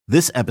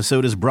This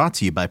episode is brought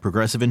to you by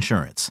Progressive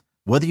Insurance.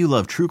 Whether you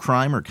love true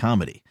crime or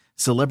comedy,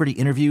 celebrity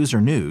interviews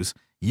or news,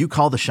 you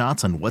call the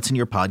shots on what's in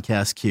your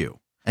podcast queue.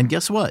 And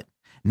guess what?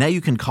 Now you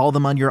can call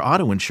them on your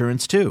auto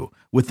insurance too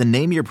with the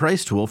Name Your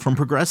Price tool from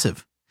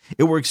Progressive.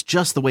 It works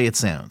just the way it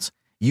sounds.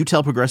 You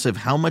tell Progressive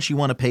how much you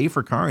want to pay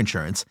for car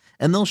insurance,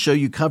 and they'll show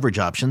you coverage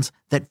options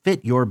that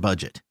fit your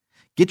budget.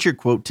 Get your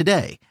quote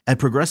today at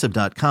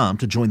Progressive.com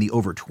to join the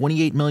over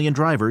 28 million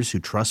drivers who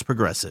trust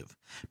Progressive.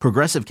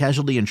 Progressive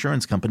Casualty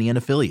Insurance Company and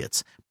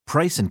Affiliates.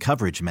 Price and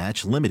coverage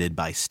match limited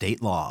by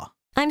state law.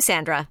 I'm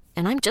Sandra,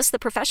 and I'm just the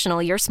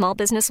professional your small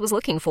business was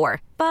looking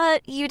for.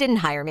 But you didn't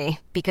hire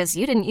me because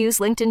you didn't use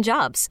LinkedIn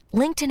Jobs.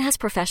 LinkedIn has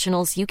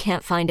professionals you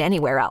can't find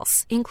anywhere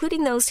else,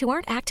 including those who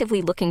aren't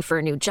actively looking for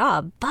a new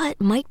job, but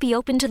might be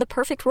open to the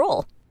perfect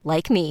role,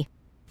 like me.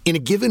 In a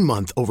given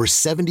month, over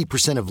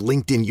 70% of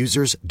LinkedIn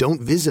users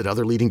don't visit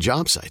other leading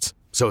job sites.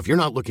 So if you're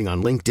not looking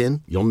on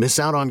LinkedIn, you'll miss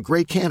out on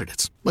great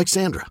candidates like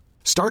Sandra.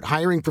 Start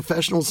hiring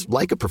professionals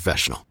like a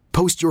professional.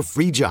 Post your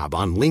free job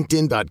on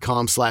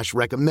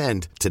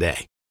linkedin.com/recommend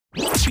today.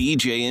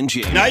 BJ and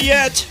Jamie. Not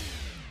yet.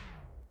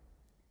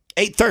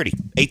 8:30.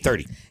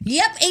 8:30.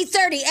 Yep,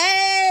 8:30.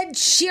 Ed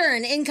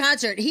Sheeran in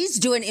concert. He's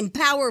doing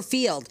Empower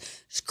Field.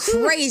 It's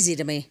crazy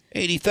to me.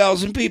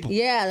 80,000 people.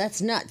 Yeah,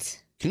 that's nuts.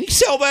 Can he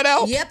sell that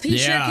out? Yep, he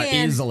sure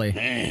can. Easily.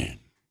 Man.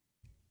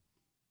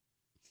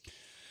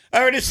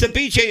 All right, it's the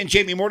BJ and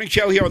Jamie Morning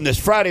Show here on this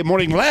Friday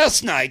morning.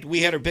 Last night,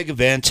 we had our big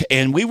event,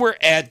 and we were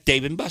at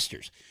Dave &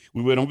 Buster's.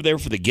 We went over there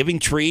for the Giving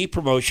Tree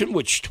promotion,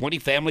 which 20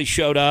 families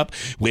showed up.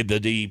 With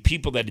the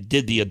people that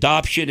did the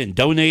adoption and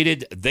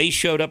donated, they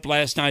showed up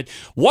last night.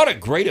 What a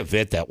great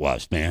event that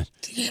was, man.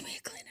 Can you give me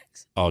a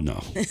Kleenex? Oh,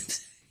 no.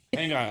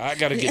 Hang on, I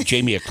got to get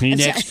Jamie a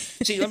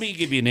Kleenex. See, let me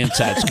give you an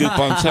inside scoop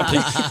on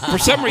something. For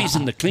some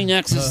reason, the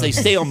Kleenexes, they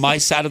stay on my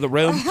side of the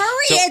room.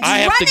 Hurry, so it's I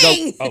have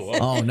running. To go.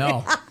 Oh,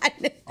 no.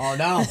 Oh,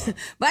 no.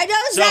 My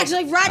nose is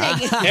actually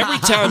running. Every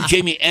time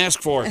Jamie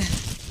asks for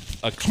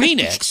a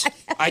Kleenex,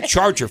 I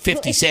charge her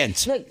 50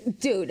 cents. Look,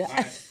 dude.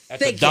 That's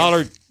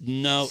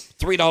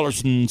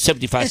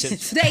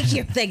 $3.75. Thank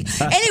you.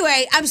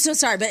 Anyway, I'm so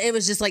sorry, but it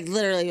was just like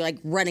literally like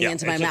running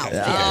into my mouth.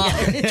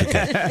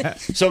 Okay.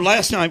 So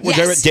last night we were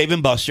there at Dave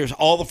 & Buster's.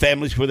 All the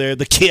families were there.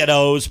 The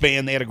kiddos,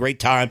 man, they had a great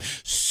time.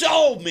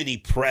 So many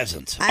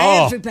presents.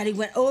 Everybody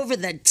went over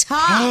the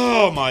top.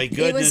 Oh my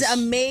goodness! It was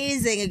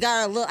amazing. I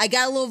got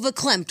a little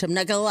verklempt. I'm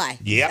not gonna lie.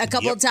 Yeah, a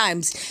couple of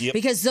times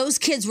because those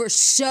kids were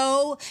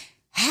so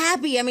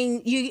happy. I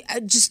mean, you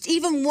just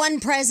even one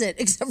present,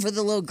 except for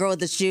the little girl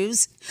with the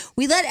shoes.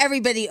 We let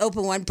everybody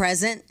open one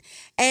present,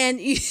 and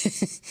you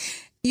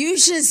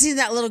should have seen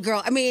that little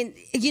girl. I mean,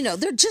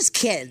 they're just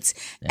kids,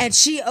 and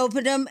she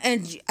opened them,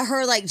 and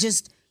her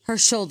her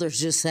shoulders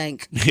just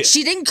sank.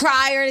 She didn't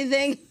cry or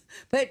anything.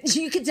 But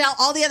you could tell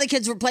all the other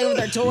kids were playing with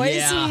their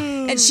toys,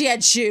 and she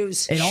had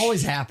shoes. It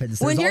always happens.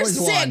 When you're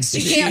 6,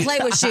 you can't play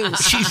with shoes.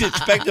 She's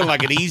expecting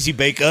like an easy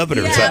bake oven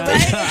or something.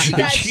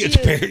 Right? She gets a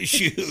pair of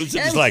shoes.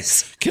 It was like,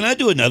 can I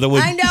do another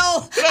one? I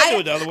know. Can I do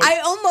another one? I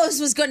almost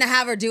was going to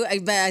have her do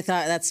it, but I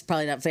thought that's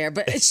probably not fair.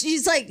 But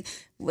she's like,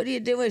 what do you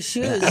do with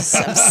shoes?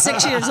 I'm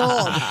 6 years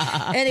old.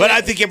 Anyway. But I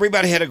think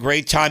everybody had a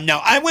great time.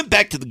 Now, I went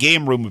back to the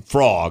game room with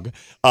Frog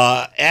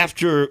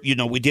after,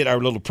 we did our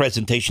little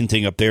presentation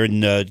thing up there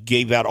and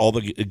gave out all the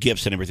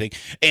gifts and everything.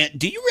 And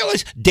do you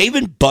realize Dave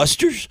 &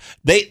 Buster's,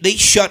 they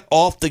shut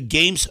off the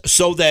games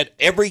so that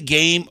every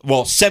game,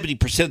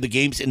 70% of the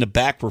games in the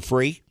back were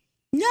free?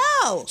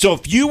 No. So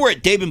if you were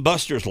at Dave &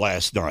 Buster's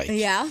last night,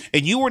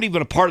 and you weren't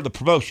even a part of the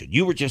promotion,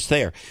 you were just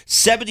there,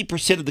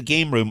 70% of the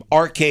game room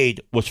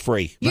arcade was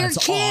free. You're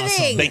kidding.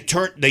 Awesome.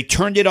 They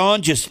turned it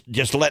on,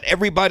 just let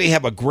everybody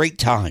have a great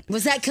time.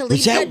 Was that Khalib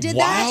Was that did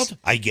wild? that?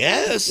 I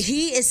guess.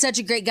 He is such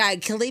a great guy.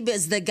 Khalib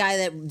is the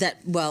guy that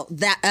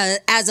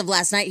as of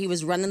last night, he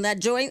was running that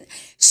joint.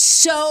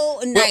 So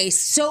nice,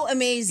 so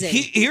amazing.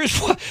 Here's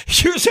how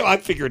I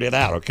figured it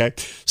out, okay?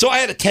 So I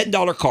had a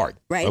 $10 card,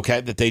 right?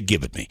 Okay, that they'd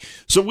given me.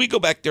 So we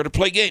go back there to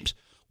play games.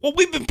 Well,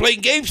 we've been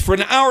playing games for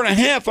an hour and a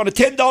half on a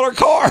 $10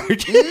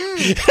 card.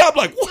 And I'm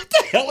like, what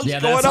the hell is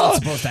going that's on? not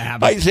supposed to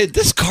happen. I said,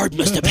 this card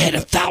must have had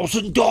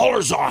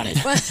 $1,000 on it.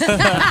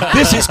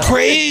 This is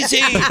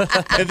crazy.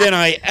 And then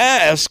I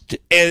asked,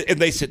 and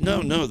they said,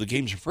 no, the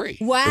games are free.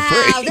 Wow,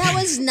 free. that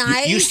was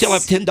nice. You still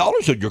have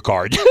 $10 on your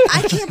card.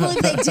 I can't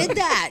believe they did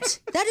that.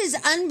 That is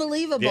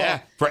unbelievable.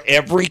 Yeah, for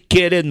every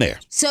kid in there.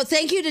 So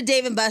thank you to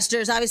Dave &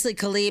 Buster's, obviously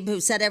Khalib, who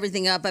set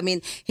everything up. I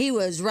mean, he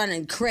was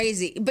running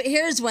crazy. But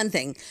here's one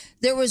thing.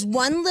 There was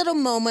one little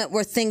moment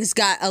where things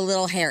got a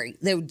little hairy.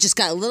 They just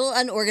got a little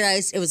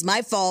unorganized. It was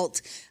my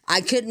fault.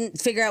 I couldn't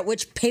figure out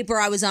which paper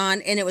I was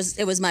on, and it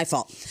was my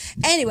fault.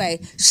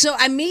 Anyway, so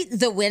I meet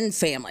the Wynn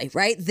family,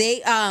 right?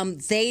 They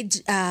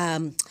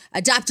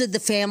adopted the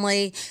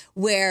family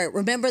where,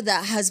 remember, the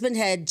husband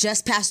had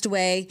just passed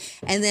away,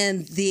 and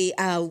then the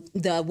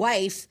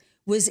wife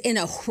was in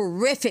a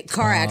horrific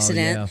car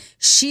accident. Yeah.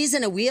 She's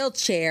in a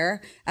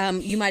wheelchair.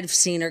 You might have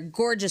seen her,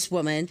 gorgeous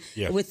woman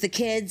with the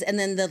kids, and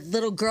then the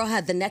little girl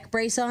had the neck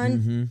brace on.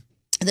 Mm-hmm.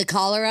 the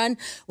collar on.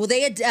 Well,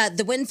 they had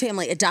the Wynn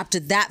family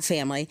adopted that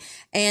family,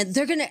 and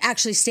they're going to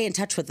actually stay in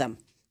touch with them.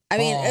 I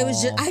mean, it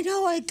was just, I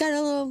know I got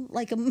a little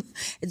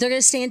they're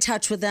going to stay in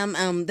touch with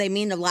them. They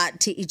mean a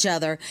lot to each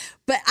other.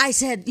 But I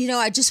said,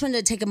 I just wanted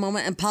to take a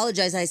moment and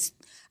apologize.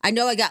 I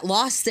know I got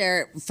lost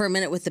there for a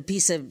minute with the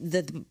piece of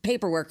the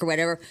paperwork or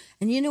whatever.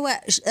 And you know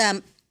what?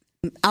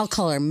 I'll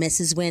call her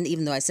Mrs. Wynn,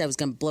 even though I said I was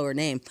going to blow her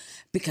name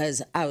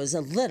because I was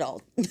a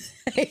little.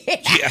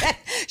 Yeah.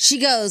 She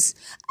goes,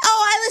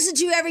 I listen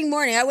to you every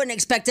morning. I wouldn't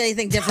expect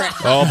anything different.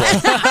 Oh, boy.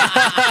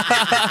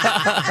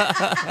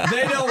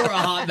 They know we're a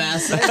hot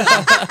mess.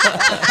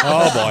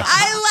 Oh, boy.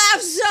 I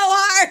laughed so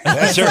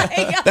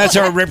hard. That's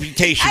our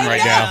reputation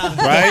right now,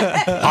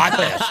 right? Hot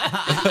mess.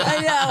 I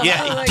know.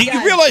 Yeah. Oh my Did you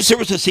God. realize there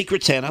was a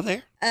Secret Santa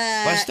there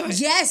last night?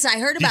 Yes, I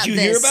heard about Did you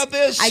this. hear about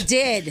this? I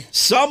did.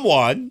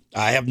 Someone,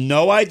 I have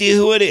no idea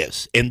who it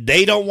is, and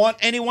they don't want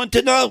anyone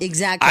to know.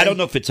 Exactly. I don't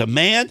know if it's a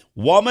man,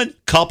 woman,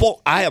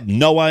 couple. I have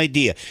no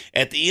idea.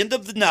 At the end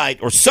of the night,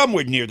 or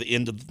somewhere near the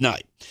end of the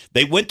night,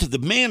 they went to the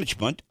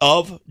management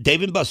of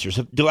Dave & Buster's.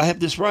 Do I have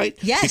this right?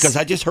 Yes. Because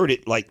I just heard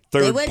it like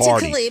third They went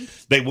party. to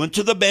Khalib. They went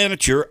to the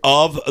manager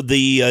of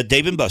the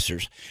Dave &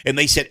 Buster's, and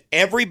they said,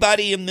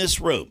 everybody in this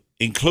room,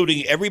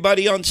 including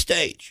everybody on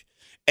stage,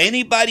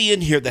 anybody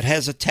in here that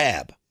has a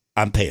tab,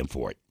 I'm paying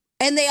for it.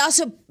 And they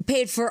also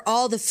paid for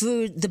all the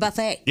food, the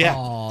buffet.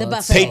 Yeah. The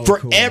buffet. Paid for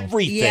cool.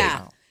 everything.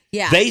 Yeah.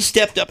 Yeah. They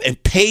stepped up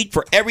and paid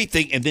for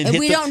everything, and then and hit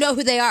we don't know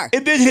who they are.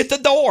 and then hit the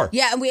door.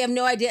 Yeah, and we have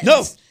no idea.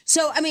 No.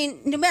 So, I mean,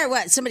 no matter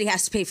what, somebody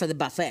has to pay for the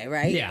buffet,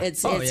 right? Yeah.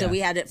 So we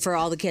had it for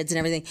all the kids and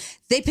everything.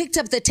 They picked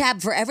up the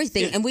tab for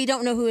everything, and we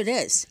don't know who it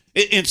is.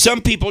 And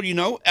some people,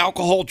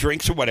 alcohol,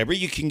 drinks, or whatever,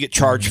 you can get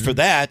charged for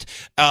that.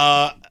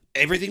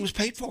 Everything was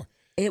paid for,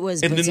 It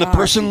was and bizarre. then the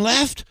person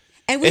left.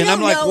 And we don't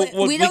I'm like, know.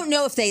 well, we don't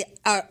know if they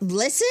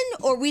listened,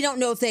 or we don't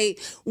know if they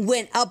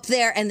went up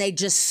there and they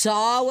just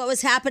saw what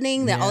was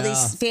happening. That all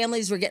these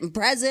families were getting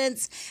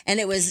presents, and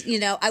it was, we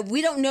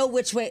don't know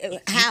which way,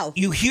 how.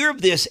 You hear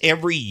of this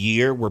every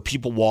year where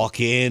people walk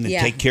in and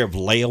Yeah. take care of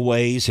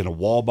layaways in a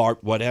Walmart,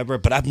 whatever.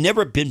 But I've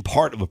never been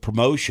part of a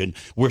promotion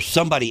where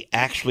somebody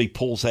actually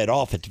pulls that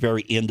off at the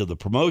very end of the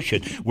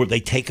promotion, where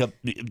they take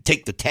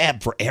the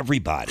tab for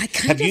everybody.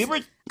 Have you ever?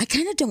 I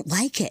kind of don't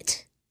like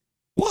it.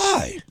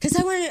 Why? Because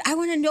I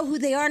want to know who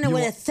they are and I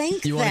want to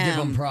thank them. You want to give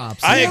them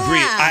props. I Yeah. agree.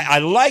 I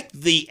like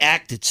the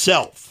act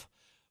itself,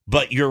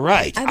 but you're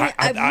right.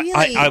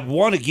 I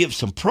want to give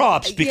some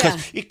props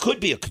because it could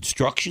be a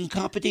construction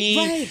company.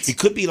 Right. It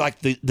could be like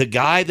the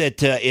guy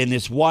that and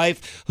his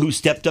wife who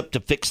stepped up to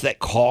fix that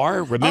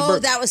car. Remember? Oh,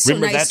 that was so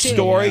remember nice, that too.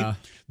 story? Yeah.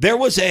 There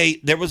was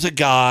a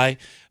guy.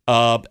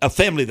 A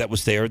family that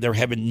was there, they're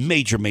having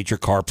major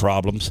car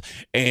problems.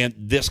 And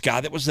this guy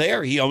that was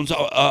there, he owns an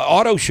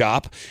auto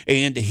shop,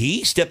 and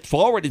he stepped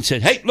forward and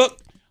said, hey,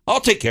 look, I'll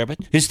take care of it.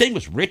 His name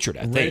was Richard,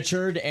 I think.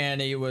 Richard, and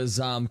he was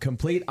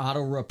Complete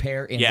Auto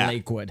Repair in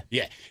Lakewood.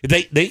 Yeah.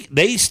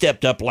 They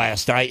stepped up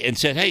last night and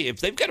said, hey, if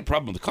they've got a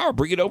problem with the car,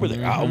 bring it over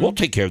there. We'll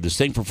take care of this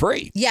thing for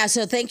free. Yeah,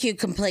 so thank you,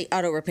 Complete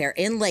Auto Repair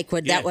in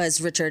Lakewood. Yeah. That was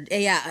Richard.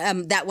 Yeah,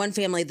 that one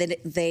family,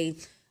 they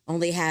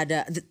only had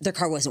their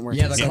car wasn't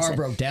working. Yeah, the car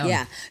broke down.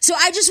 Yeah, so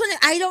I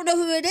don't know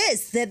who it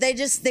is. That they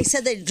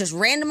said they just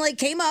randomly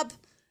came up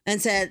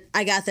and said,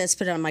 I got this,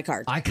 put it on my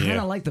card. I kind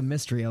of like the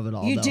mystery of it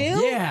all. You though. do?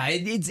 Yeah,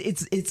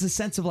 it's a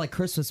sense of like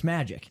Christmas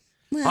magic.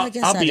 Well, I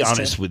guess I'll that be is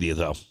honest true. with you,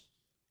 though.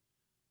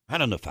 I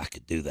don't know if I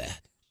could do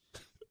that.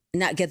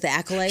 Not get the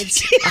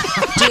accolades,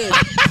 dude.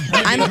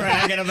 I'm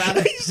bragging about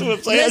it.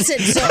 Listen,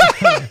 so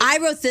I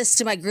wrote this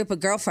to my group of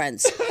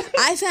girlfriends.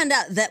 I found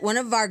out that one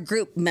of our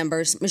group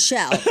members,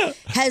 Michelle,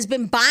 has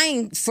been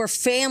buying for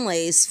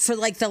families for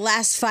like the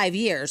last 5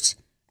 years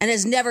and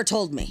has never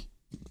told me.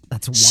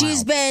 That's wild.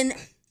 She's been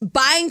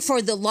buying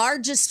for the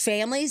largest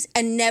families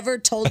and never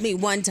told me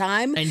one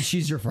time. And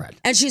she's your friend.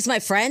 And she's my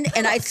friend.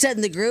 And I said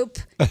in the group,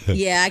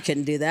 yeah, I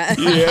couldn't do that.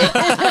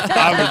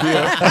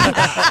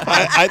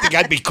 I think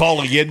I'd be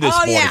calling in this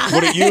morning. yeah.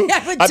 Wouldn't you?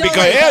 I would I'd be totally.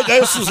 going, yeah,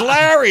 this is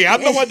Larry.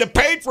 I'm the one that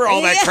paid for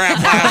all that crap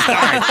last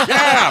night.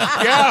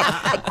 Yeah.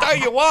 I'll tell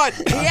you what.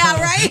 Yeah,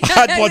 right?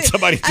 I'd want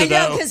somebody to I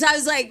know, know. because I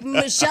was like,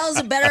 Michelle's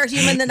a better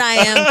human than I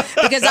am.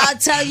 Because I'll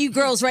tell you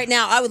girls right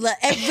now, I would let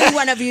every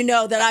one of you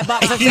know that I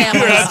bought for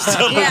families. You're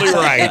absolutely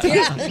right.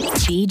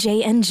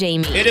 BJ and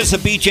Jamie. It is a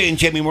BJ and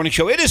Jamie morning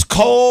show. It is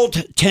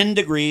cold, 10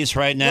 degrees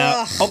right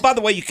now. Ugh. Oh, by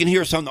the way, you can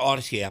hear us on the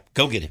Odyssey app.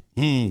 Go get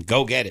it.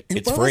 Go get it.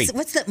 It's free.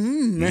 What's the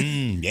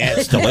Yeah,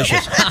 it's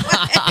delicious.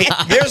 Hey,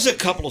 there's a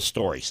couple of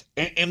stories.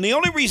 And the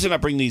only reason I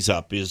bring these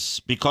up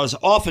is because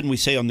often we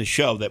say on the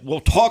show that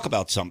we'll talk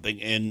about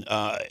something and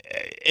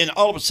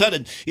all of a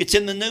sudden it's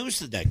in the news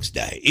the next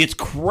day. It's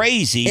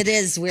crazy. It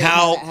is weird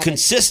how how that happens.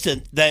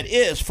 consistent that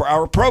is for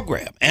our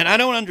program. And I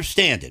don't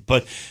understand it.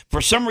 But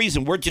for some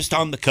reason, we're just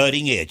on the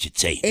cutting edge, it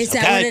seems. Is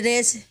that okay? what it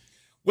is?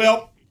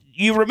 Well,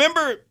 you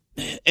remember,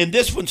 and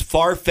this one's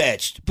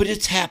far-fetched, but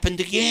it's happened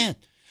again.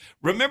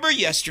 Remember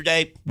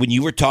yesterday when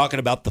you were talking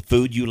about the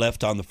food you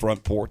left on the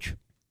front porch?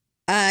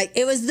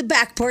 It was the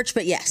back porch,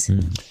 but yes,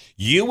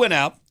 You went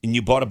out and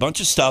you bought a bunch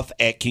of stuff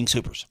at King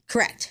Soopers.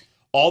 correct.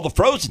 all the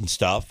frozen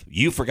stuff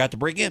you forgot to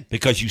bring in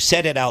because you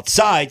set it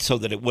outside so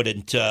that it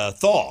wouldn't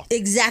thaw.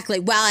 Exactly.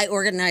 While I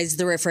organized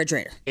the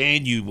refrigerator.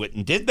 And you went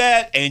and did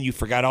that, and you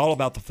forgot all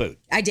about the food.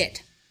 I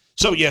did.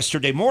 So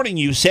yesterday morning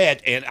you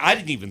said, and I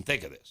didn't even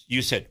think of this,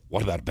 you said,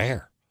 what about a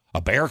bear? A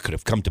bear could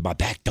have come to my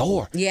back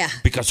door. Yeah.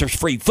 Because there's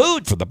free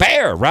food for the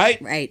bear,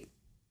 right? Right.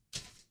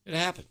 It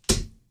happened.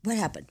 What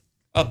happened?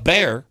 A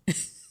bear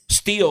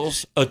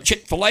steals a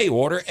Chick-fil-A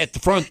order at the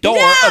front door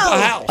No! of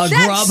the house. A That's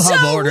Grubhub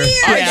so order.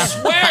 weird. I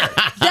swear.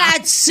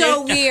 That's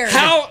so weird.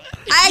 How?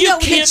 I You know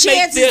the can't make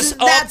chances this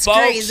that's up, folks.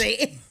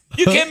 crazy.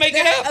 You can't make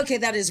it up. Okay,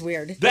 that is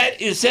weird. That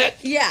is it.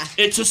 Yeah.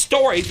 It's a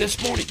story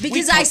this morning. We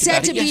Because I talked said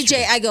about to it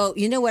yesterday. BJ, I go,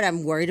 you know what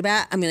I'm worried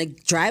about? I'm going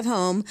to drive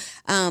home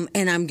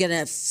and I'm going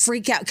to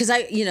freak out. Because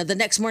the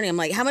next morning I'm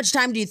like, how much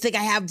time do you think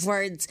I have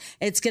before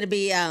it's going to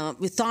be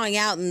thawing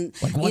out? And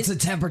Like, what's the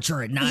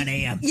temperature at 9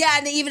 a.m.? yeah,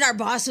 and even our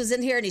boss was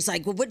in here and he's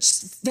like, well, which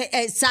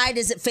side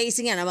is it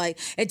facing? And I'm like,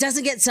 it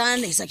doesn't get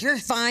sun. He's like, you're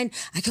fine.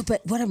 I go,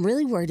 but what I'm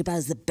really worried about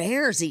is the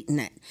bears eating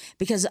it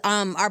because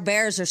our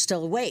bears are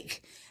still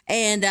awake.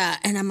 And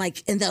I'm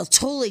like, and they'll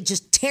totally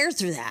just tear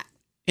through that.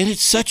 And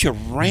it's such a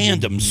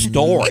random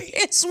story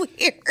It's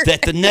weird.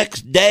 that the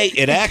next day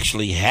it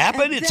actually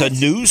happened. It's a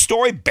news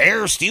story.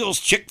 Bear steals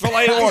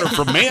Chick-fil-A order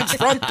from man's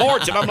front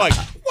porch. And I'm like,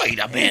 wait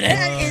a minute.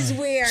 That is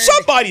weird.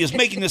 Somebody is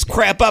making this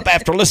crap up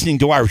after listening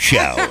to our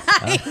show.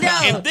 I know.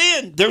 And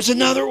then there's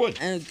another one.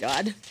 Oh,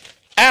 God.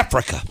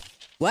 Africa.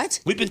 What?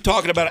 We've been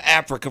talking about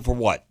Africa for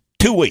what?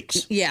 2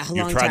 weeks. Yeah, a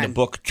You're long trying time. to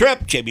book a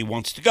trip. Jamie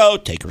wants to go,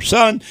 take her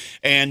son,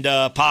 and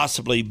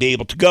possibly be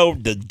able to go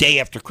the day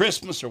after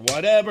Christmas or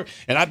whatever.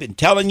 And I've been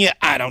telling you,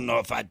 I don't know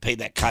if I'd pay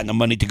that kind of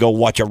money to go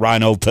watch a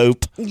rhino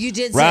poop. You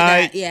did say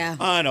Right? that, yeah.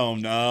 I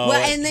don't know.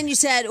 Well, and then you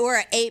said, or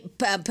an ape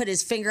put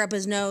his finger up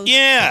his nose.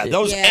 yeah,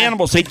 those Yeah.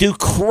 animals, they do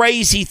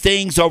crazy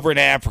things over in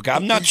Africa.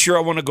 I'm not sure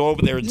I want to go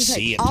over there and He's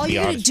see like, it, to all be you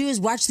gotta honest. do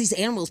is watch these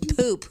animals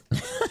poop.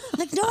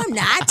 Like, no, I'm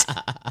not.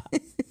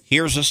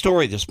 Here's a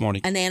story this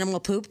morning. An animal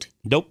pooped?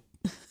 Nope.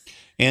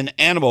 An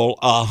animal,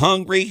 a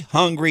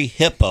hungry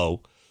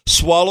hippo,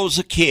 swallows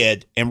a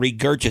kid and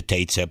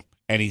regurgitates him,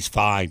 and he's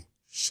fine.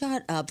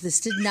 Shut up. This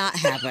did not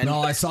happen.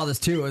 No, I saw this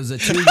too. It was a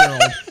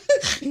 2-year-old.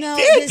 No,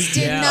 this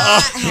did Yeah.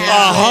 not A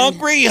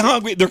happen.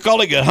 hungry, they're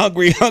calling it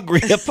hungry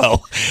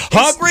hippo.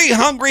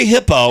 Hungry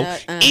hippo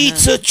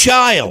eats a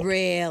child,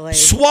 Really?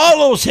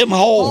 swallows him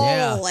whole.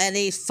 Yeah. Oh, and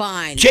he's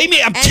fine.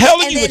 Jamie, I'm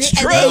telling you, it's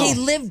And then he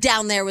true. lived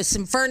down there with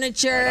some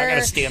furniture. I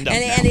gotta stand up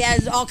and, now. and he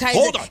has all kinds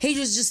Hold of. on. He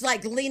was just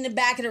like leaning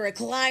back in a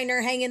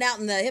recliner, hanging out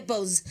in the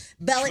hippo's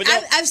belly. But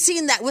that- I've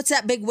seen that. What's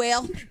that big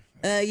whale?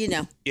 Yeah,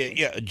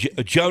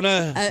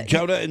 Jonah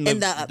in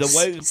the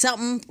whale.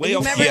 something. whale, You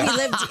remember yeah. he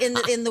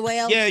lived in the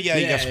whale? Yeah,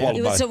 he got swallowed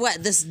It by was, so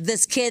what?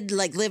 This kid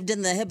like lived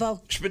in the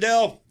hippo.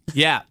 Spadell.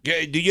 Yeah.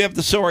 Yeah, do you have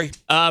the story?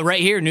 Right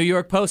here, New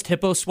York Post.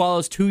 Hippo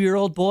swallows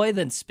 2-year-old boy,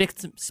 then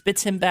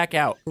spits him back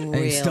out. And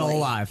he's still Really?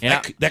 alive.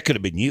 Yeah. That could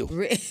have been you.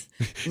 If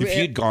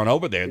you'd gone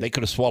over there, they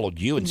could have swallowed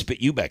you and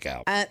spit you back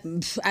out. I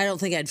don't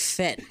think I'd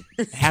fit.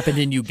 Happened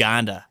in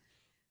Uganda.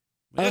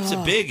 That's a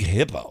big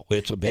hippo.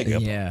 It's a big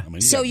hippo. Yeah. I mean,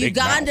 he's So got a big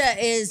Uganda mouth.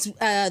 is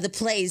the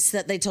place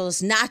that they told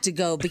us not to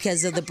go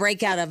because of the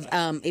breakout of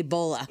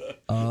Ebola.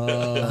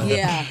 Oh.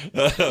 Yeah.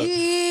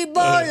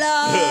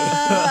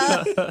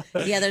 Ebola.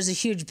 Yeah, there's a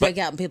huge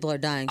breakout and people are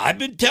dying. I've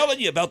been telling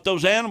you about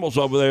those animals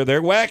over there.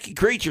 They're wacky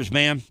creatures,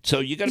 man. So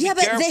you got to Yeah,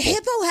 be but careful. the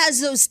hippo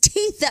has those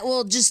teeth that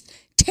will just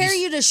tear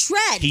you to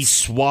shreds. He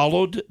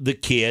swallowed the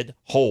kid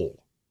whole.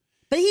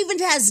 But he even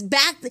has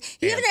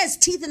even has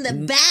teeth in the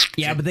back.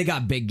 Yeah, but they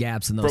got big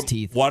gaps in those From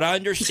teeth. what I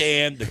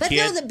understand, the But kid,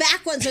 no, the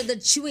back ones are the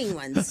chewing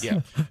ones.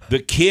 yeah, the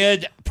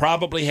kid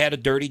probably had a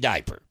dirty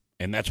diaper,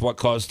 and that's what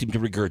caused him to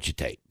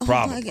regurgitate.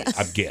 Probably, God.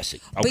 I'm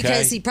guessing. Okay?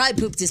 Because he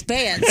probably pooped his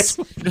pants.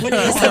 when he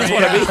was That's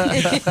what I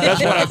mean.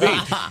 That's what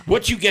I mean.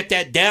 Once you get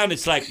that down,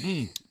 it's like,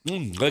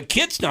 the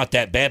kid's not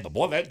that bad, but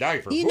boy, that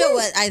diaper. You know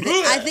what?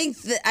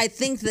 I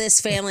think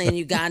this family in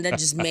Uganda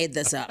just made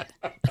this up.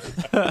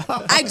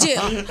 I do.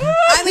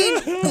 I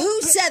mean,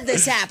 who said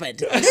this happened?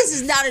 This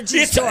is not a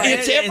true story.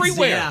 It's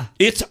everywhere. yeah.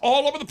 It's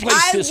all over the place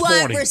I this want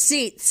morning.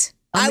 receipts.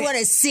 I I mean- want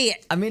to see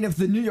it. I mean, if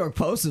the New York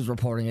Post is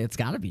reporting it, it's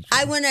got to be true.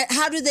 I want to.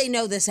 How do they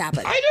know this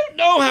happened? I don't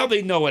know how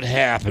they know it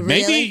happened.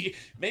 Really?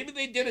 Maybe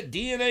they did a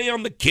DNA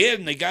on the kid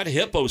and they got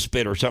hippo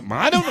spit or something.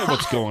 I don't know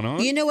what's going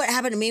on. You know what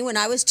happened to me when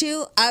I was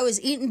 2? I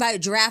was eaten by a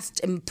giraffe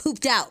and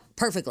pooped out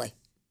perfectly.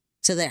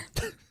 So there.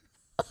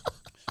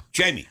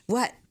 Jamie,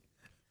 What?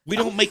 we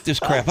don't make this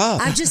crap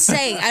up. I'm just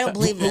saying. I don't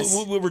believe this.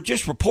 We were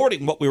just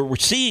reporting what we were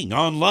seeing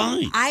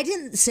online. I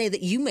didn't say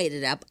that you made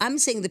it up. I'm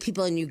saying the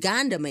people in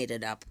Uganda made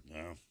it up.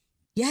 No.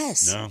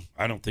 Yes. No,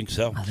 I don't think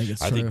so. I think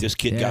it's I think true. this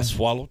kid Yeah. got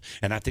swallowed,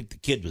 and I think the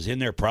kid was in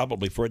there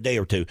probably for a day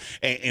or two,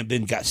 and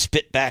then got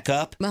spit back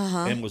up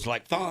Uh-huh. and was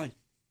like, fine.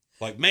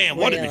 Like, man,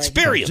 what an Really?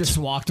 experience. Just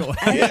walked away.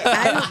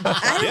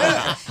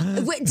 I don't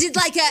know. Wait, did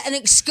like an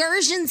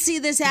excursion see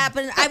this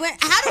happen? I went,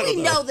 how do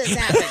we know this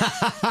happened?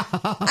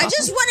 I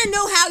just want to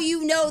know how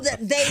you know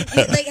that they,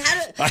 like,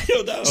 how do, I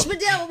don't know.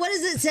 Spadell, what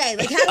does it say?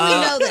 Like, how do we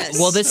know this?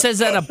 Well, this says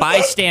that a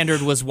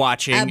bystander was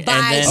watching. A and then,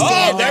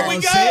 bystander. Oh, there we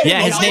go.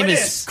 yeah, his Look name at is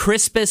this.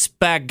 Crispus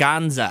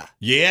Baganza.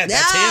 Yeah,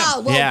 that's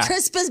him. Well, Yeah.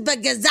 Crispus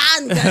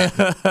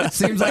Bagazanga.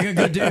 Seems like a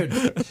good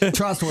dude.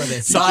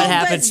 Trustworthy. Saw Oh, it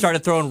happen, but-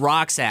 started throwing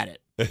rocks at it.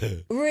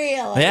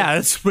 Really? Yeah,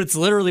 it's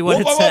literally what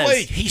Whoa, it whoa, says. whoa,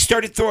 wait. He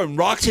started throwing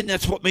rocks, and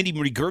that's what made him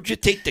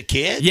regurgitate the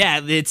kid?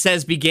 Yeah, it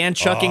says began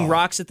chucking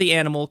rocks at the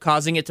animal,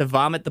 causing it to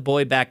vomit the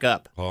boy back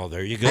up. Oh,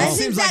 there you go. I think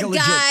Seems that like a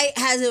legit- guy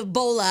has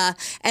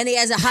Ebola and he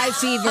has a high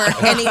fever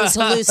and he was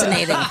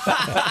hallucinating.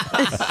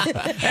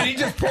 And he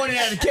just pointed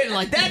at a kid and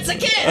like, that's a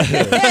kid.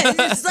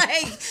 It's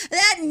like,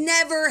 that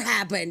never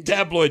happened.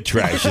 Tabloid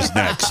trash is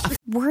next.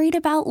 Worried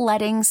about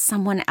letting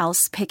someone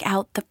else pick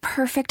out the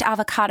perfect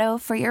avocado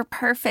for your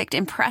perfect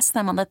impress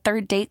them on the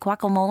third date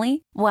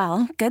guacamole?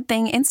 Well, good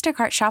thing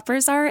Instacart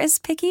shoppers are as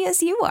picky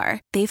as you are.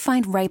 They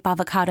find ripe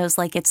avocados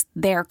like it's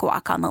their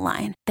guac on the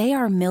line. They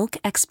are milk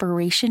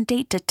expiration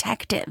date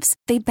detectives.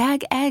 They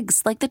bag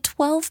eggs like the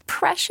 12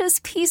 precious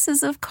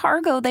pieces of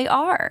cargo they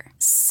are.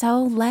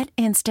 So let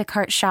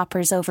Instacart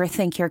shoppers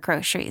overthink your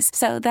groceries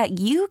so that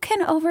you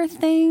can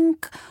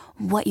overthink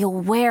what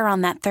you'll wear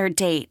on that third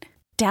date.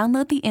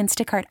 Download the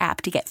Instacart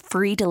app to get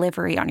free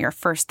delivery on your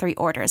first 3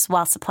 orders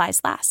while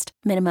supplies last.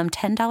 Minimum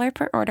 $10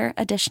 per order.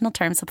 Additional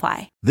terms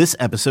apply. This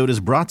episode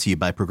is brought to you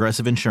by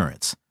Progressive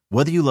Insurance.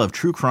 Whether you love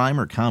true crime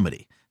or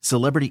comedy,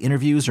 celebrity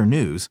interviews or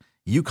news,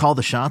 you call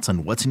the shots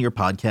on what's in your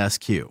podcast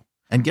queue.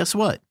 And guess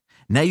what?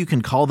 Now you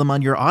can call them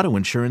on your auto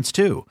insurance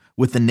too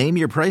with the Name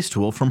Your Price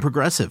tool from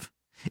Progressive.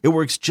 It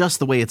works just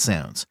the way it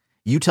sounds.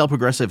 You tell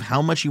Progressive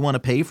how much you want to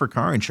pay for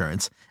car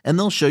insurance, and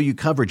they'll show you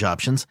coverage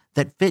options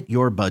that fit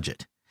your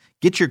budget.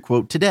 Get your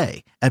quote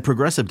today at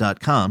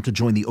Progressive.com to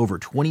join the over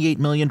 28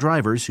 million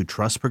drivers who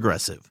trust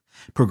Progressive.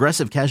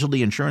 Progressive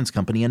Casualty Insurance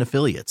Company and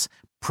Affiliates.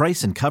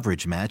 Price and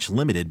coverage match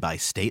limited by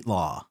state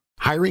law.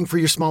 Hiring for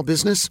your small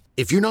business?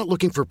 If you're not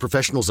looking for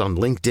professionals on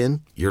LinkedIn,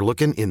 you're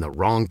looking in the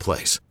wrong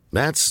place.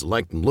 That's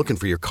like looking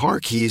for your car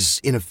keys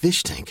in a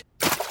fish tank.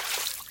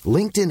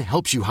 LinkedIn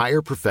helps you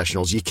hire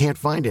professionals you can't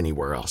find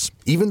anywhere else,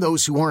 even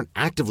those who aren't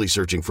actively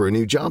searching for a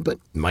new job but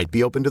might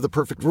be open to the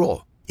perfect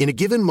role. In a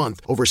given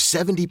month, over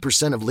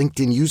 70% of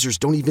LinkedIn users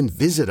don't even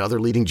visit other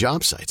leading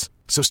job sites.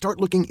 So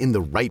start looking in the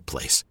right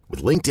place.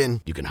 With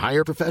LinkedIn, you can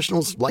hire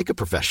professionals like a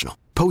professional.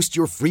 Post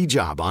your free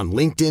job on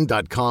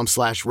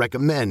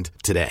linkedin.com/recommend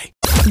today.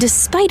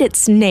 Despite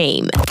its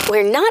name,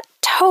 we're not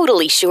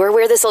totally sure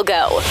where this will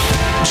go.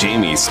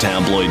 Jamie's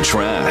tabloid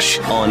trash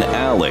on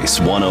Alice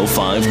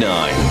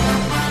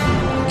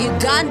 105.9.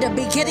 Uganda,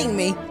 be kidding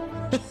me.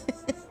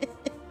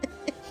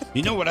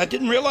 You know what I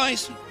didn't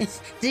realize?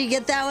 Did you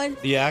get that one?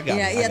 Yeah, I got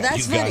it. I Yeah, got it.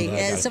 that's You got funny. it.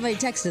 I got it. Somebody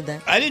texted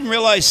that. I didn't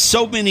realize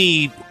so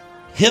many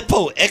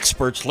hippo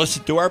experts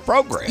listen to our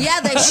program.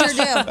 Yeah, they sure do.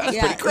 That's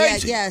yeah, pretty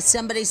crazy. Yeah.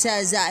 Somebody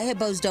says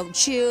hippos don't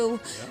chew.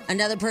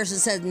 Another person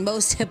says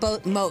most hippos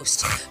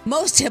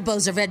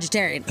are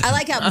vegetarian. I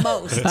like how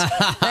most,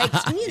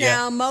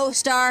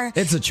 most are.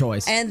 It's a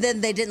choice. And then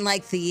they didn't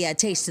like the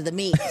taste of the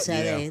meat, so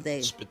Yeah.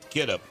 they Spit the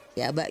kid up.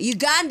 yeah. But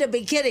Uganda,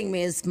 be kidding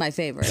me, is my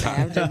favorite. I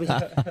have to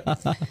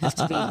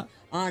be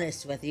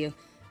honest with you.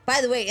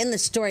 By the way, in the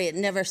story, it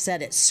never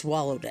said it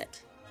swallowed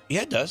it.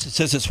 Yeah, it does. It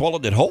says it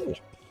swallowed it whole.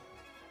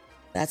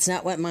 That's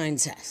not what mine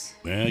says.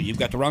 Well, you've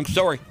got the wrong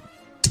story.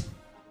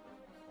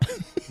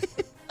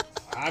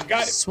 I've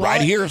got it Swallow-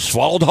 right here.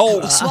 Swallowed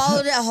whole.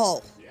 Swallowed it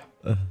whole.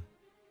 And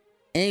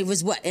it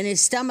was what, in his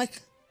stomach?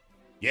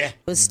 Yeah. I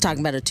was talking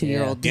about a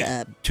 2-year-old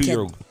Yeah, kid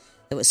 2-year-old.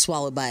 that was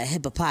swallowed by a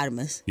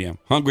hippopotamus. Yeah.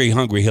 Hungry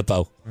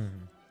hippo.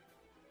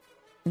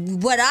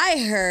 What I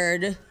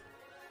heard,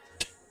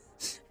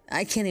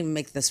 I can't even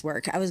make this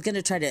work. I was going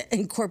to try to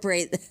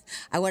incorporate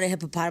I want a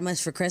hippopotamus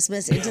for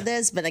Christmas into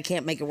this, but I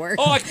can't make it work.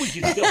 Oh, we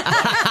can still.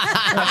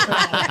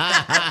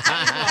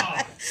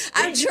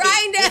 I'm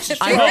trying to I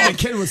figure heard the out.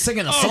 kid was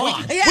singing a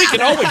song. Yeah. We can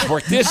always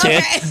work this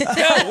in.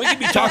 Yeah, we can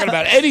be talking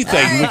about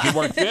anything. All We right. can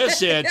work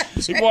this in.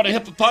 You want a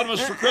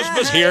hippopotamus for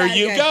Christmas? Here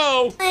you Okay.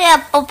 go.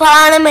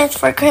 Hippopotamus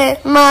for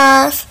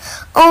Christmas.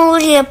 Oh,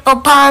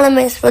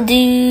 hippopotamus for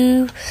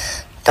you.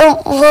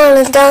 Don't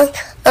want to dance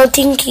a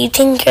tinky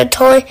tinker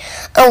toy.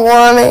 I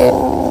want it,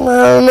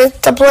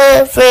 Mr.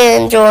 Play for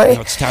enjoy.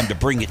 Now it's time to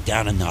bring it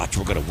down a notch.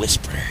 We're going to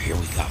whisper. Here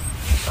we go.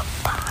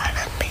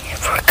 Hippopotamus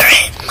for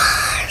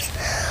Christmas.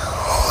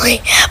 Oh,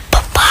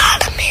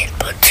 hippopotamus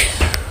for two.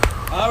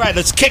 All right,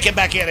 let's kick it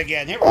back in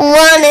again. Here we go.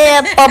 One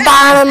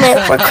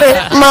hippopotamus for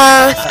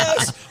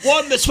Christmas.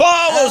 One that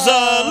swallows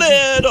a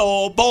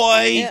little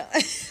boy.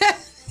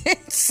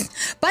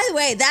 By the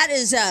way, that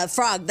is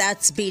Frog.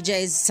 That's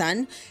BJ's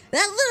son.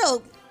 That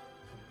little,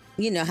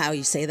 you know how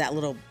you say that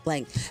little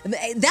blank.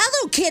 That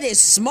little kid is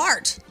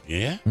smart.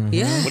 Yeah?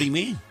 Yeah. What do you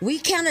mean? We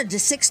counted to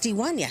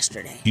 61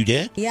 yesterday. You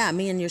did? Yeah,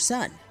 me and your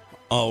son.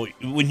 Oh,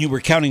 when you were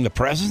counting the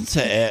presents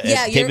at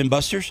Dave &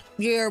 Buster's?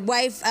 Your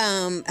wife,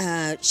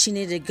 she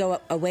needed to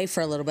go away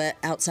for a little bit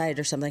outside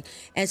or something.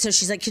 And so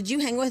she's like, could you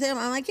hang with him?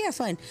 I'm like, yeah,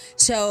 fine.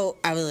 So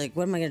I was like,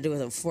 what am I going to do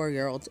with a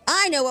 4-year-old?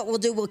 I know what we'll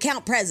do. We'll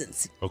count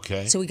presents.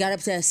 Okay. So we got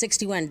up to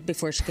 61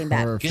 before she came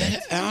back.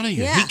 Get out of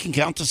here. Yeah. He can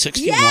count to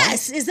 61?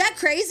 Yes. Is that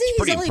crazy?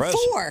 He's only impressive.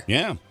 4.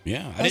 Yeah.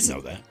 I didn't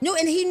know that. No,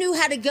 and he knew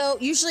how to go.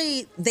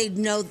 Usually they'd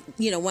know,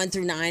 1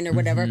 through 9 or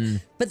whatever,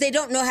 but they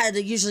don't know how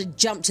to usually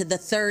jump to the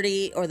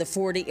 30 or the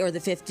 40 or the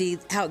 50,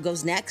 how it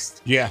goes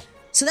next. Yeah.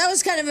 So that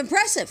was kind of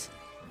impressive.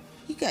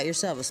 You got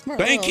yourself a smart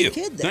little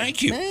kid there.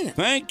 Thank you. Man,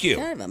 Thank you.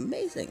 kind of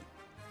amazing.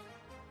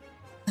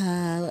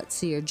 Let's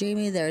see here.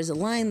 Jamie, there's a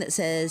line that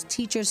says,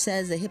 teacher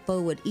says the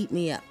hippo would eat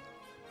me up.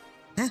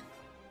 Huh?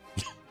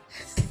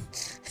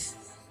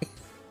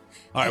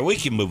 All right, we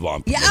can move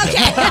on. Yeah,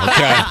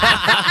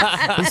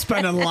 okay. We're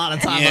spending a lot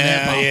of time on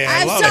hippo. Yeah,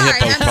 I'm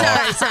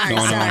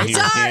sorry.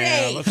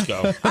 Yeah, let's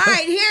go. All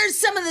right, here's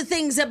some of the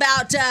things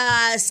about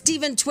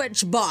Stephen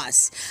Twitch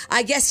Boss.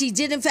 I guess he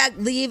did, in fact,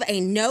 leave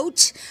a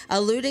note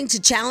alluding to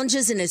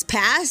challenges in his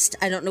past.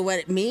 I don't know what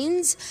it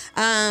means.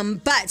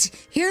 But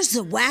here's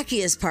the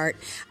wackiest part.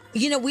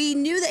 We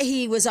knew that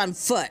he was on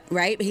foot,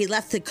 right? He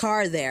left the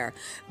car there.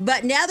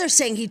 But now they're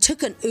saying he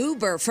took an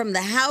Uber from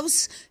the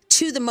house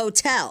to the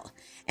motel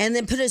and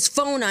then put his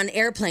phone on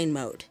airplane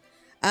mode.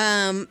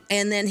 And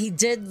then he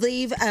did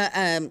leave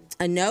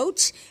a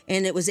note,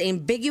 and it was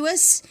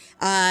ambiguous.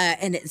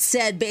 And it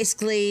said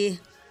basically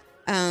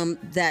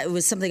that it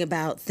was something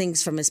about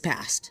things from his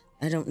past.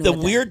 I don't know. The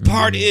weird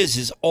part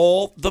is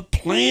all the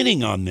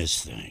planning on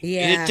this thing.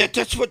 Yeah.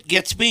 That's what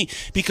gets me,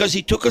 because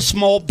he took a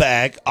small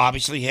bag,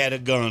 obviously had a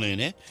gun in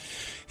it.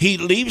 He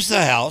leaves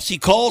the house. He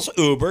calls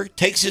Uber,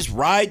 takes his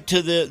ride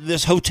to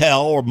this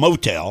hotel or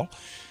motel.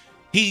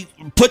 He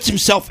puts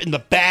himself in the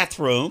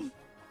bathroom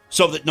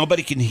so that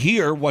nobody can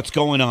hear what's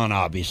going on,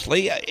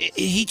 obviously.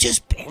 He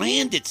just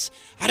planned it.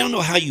 I don't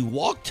know how you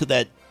walk to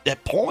that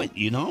point,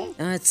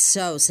 It's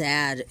so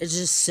sad. It's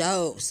just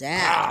so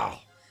sad.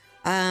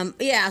 Wow.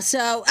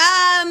 So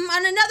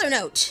on another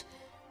note,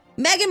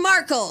 Meghan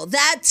Markle,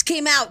 that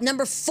came out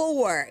number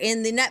 4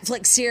 in the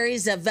Netflix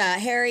series of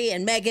Harry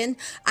and Meghan.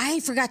 I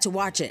forgot to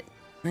watch it.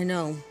 I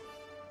know.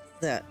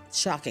 That's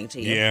shocking to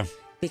you. Yeah.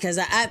 Because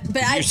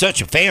You're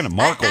such a fan of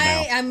Markle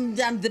now. I'm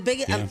the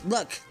biggest. Yeah.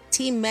 Look,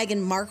 Team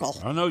Meghan Markle.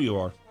 I know you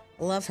are.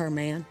 I love her,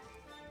 man.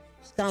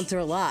 She's gone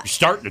through a lot. You're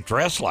starting to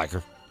dress like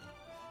her.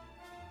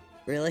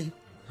 Really?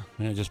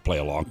 Yeah, just play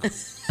along. I'm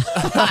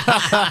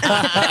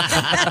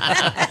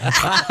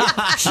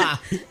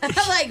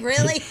like,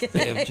 really?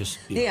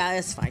 Yeah,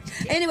 that's fine.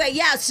 Anyway,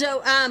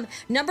 so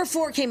number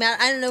 4 came out.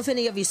 I don't know if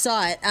any of you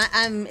saw it.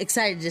 I'm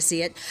excited to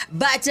see it.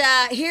 But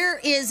here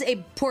is a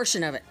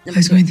portion of it. I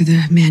was going through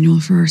the manual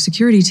for our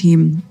security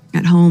team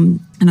at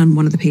home, and on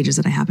one of the pages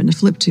that I happened to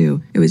flip to,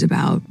 it was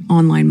about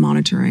online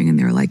monitoring. And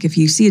they were like, if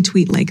you see a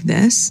tweet like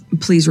this,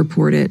 please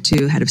report it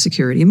to head of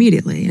security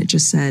immediately. And it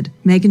just said,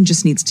 Meghan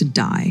just needs to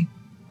die.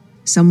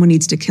 Someone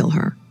needs to kill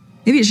her.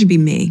 Maybe it should be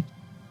me.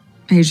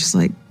 And you're just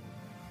like,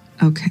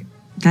 okay,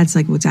 that's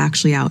like what's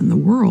actually out in the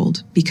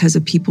world because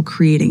of people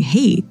creating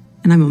hate.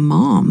 And I'm a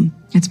mom.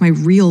 It's my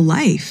real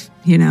life,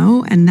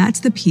 And that's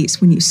the piece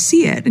when you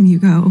see it and you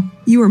go,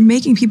 you are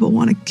making people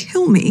want to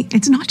kill me.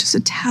 It's not just a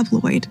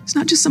tabloid. It's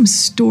not just some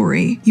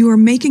story. You are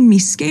making me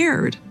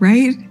scared,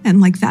 right?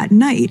 And like that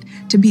night,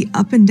 to be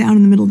up and down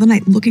in the middle of the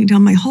night, looking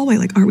down my hallway,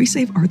 like, are we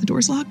safe? Are the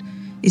doors locked?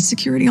 Is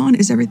security on?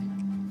 Is everything?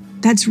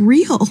 That's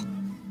real.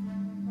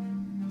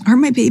 Are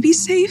my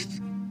babies safe?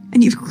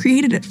 And you've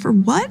created it for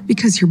what?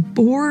 Because you're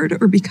bored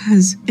or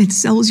because it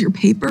sells your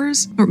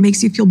papers or it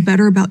makes you feel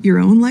better about your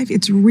own life?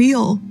 It's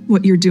real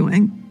what you're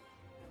doing.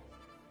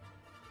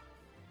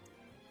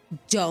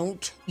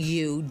 Don't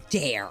you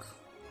dare.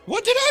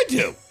 What did I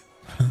do?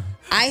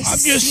 I'm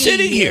just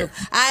sitting here.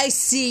 I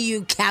see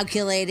you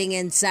calculating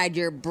inside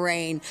your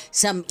brain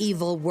some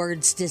evil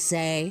words to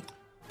say.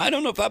 I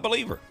don't know if I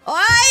believe her.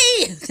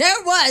 Oi! There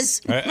it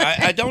was.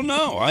 I don't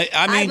know. I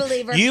mean, I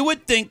believe her. You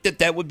would think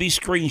that would be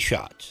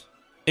screenshots,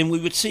 and we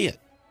would see it.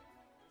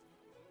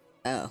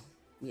 Oh,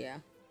 yeah.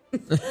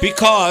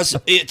 Because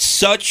it's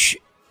such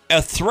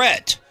a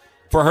threat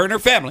for her and her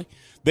family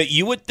that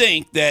you would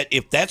think that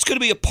if that's going to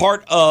be a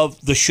part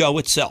of the show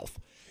itself,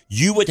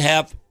 you would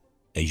have,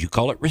 as you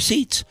call it,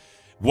 receipts.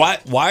 Why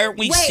aren't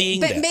we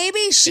seeing that?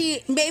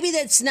 Maybe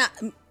that's not.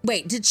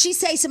 Wait, did she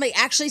say somebody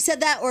actually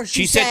said that, or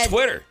she said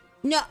Twitter?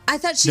 No, I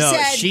thought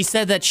she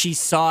said that she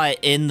saw it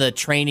in the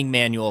training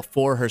manual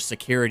for her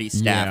security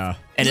staff. Yeah.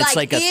 And it's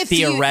like a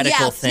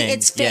theoretical thing.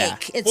 It's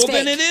fake. Yeah. It's fake.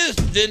 Then it is.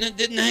 Then it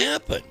didn't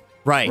happen.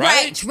 Right.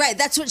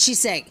 That's what she's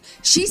saying.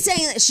 She's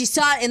saying that she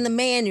saw it in the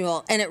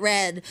manual and it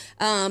read,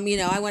 I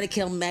want to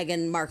kill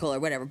Meghan Markle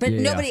or whatever. But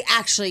nobody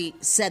actually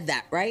said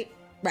that, right?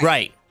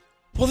 Right.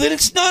 Well, then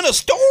it's not a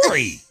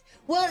story.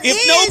 Well,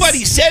 if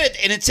nobody said it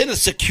and it's in a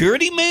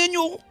security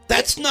manual,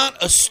 that's not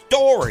a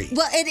story.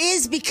 Well, it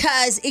is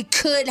because it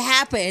could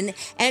happen,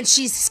 and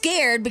she's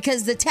scared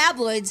because the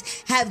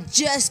tabloids have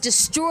just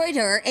destroyed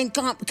her and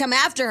come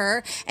after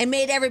her and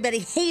made everybody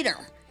hate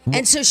her.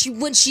 And so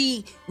when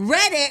she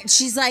read it,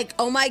 she's like,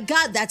 oh my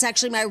God, that's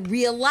actually my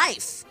real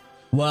life.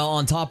 Well,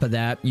 on top of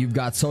that, you've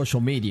got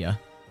social media.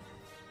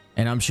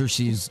 And I'm sure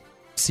she's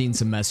seen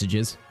some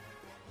messages.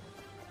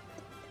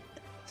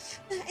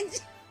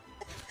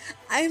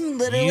 I'm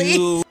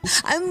literally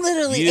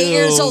 8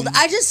 years old.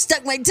 I just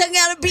stuck my tongue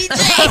out of BJ.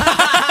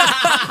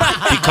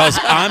 Because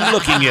I'm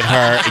looking at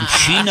her and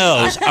she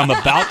knows I'm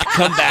about to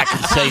come back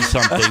and say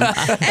something.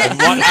 And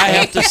what I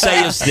have to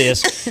say is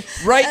this.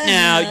 Right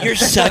now, you're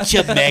such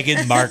a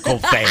Meghan Markle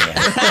fan.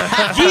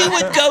 You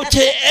would go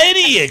to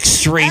any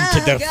extreme to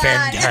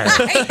defend her.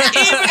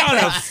 Even on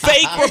a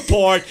fake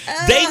report,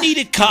 they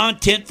needed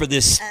content for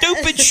this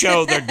stupid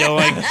show they're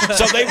doing,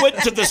 so they went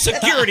to the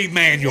security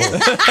manual.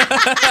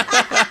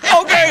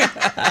 Okay?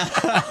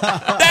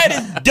 That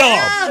is dumb.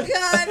 Oh,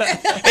 God.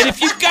 And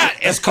if you've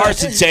got, as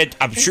Carson said,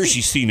 I'm sure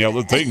she's seen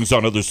other things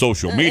on other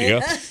social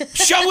media,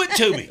 show it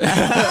to me. Oh,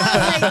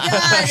 my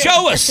God.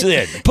 Show us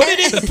then. Put it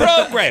in the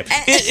program.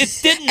 It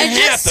didn't happen. And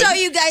just so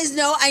you guys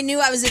know, I knew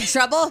I was in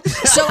trouble,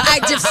 so I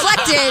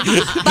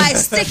deflected by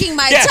sticking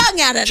my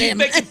tongue out at him.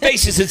 She's making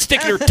faces and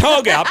sticking her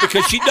tongue out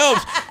because she knows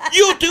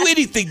you'll do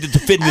anything to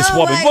defend this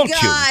woman, won't you?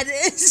 Oh, my God.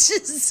 It's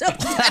just so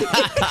funny.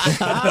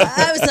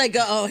 I was like,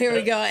 oh, here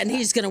we go, and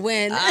he's going to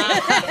win.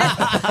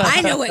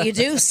 I know what you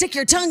do. Stick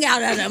your tongue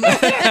out at him.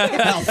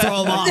 I'll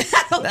throw him off.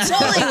 That'll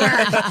totally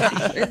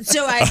work.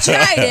 So I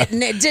tried it,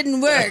 and it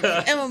didn't work.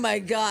 Oh, my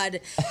God.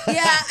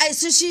 Yeah,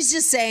 so she's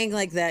just saying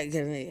like that,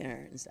 give me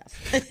her and stuff.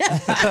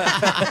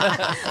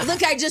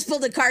 Look, I just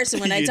pulled a Carson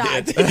when I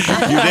talked. You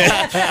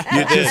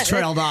did. Just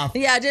trailed off.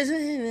 Yeah, just. All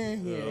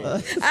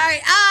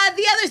right.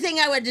 The other thing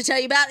I wanted to tell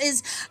you about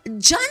is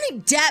Johnny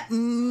Depp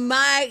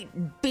might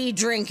be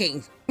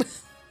drinking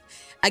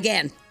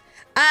again.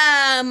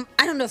 I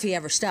don't know if he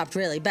ever stopped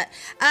really, but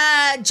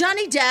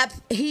Johnny Depp,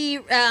 he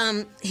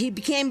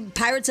became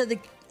Pirates of the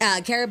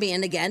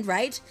Caribbean again,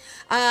 right?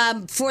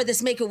 For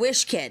this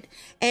Make-A-Wish kid,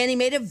 and he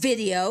made a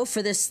video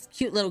for this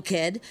cute little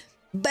kid.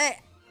 But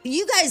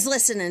you guys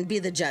listen and be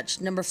the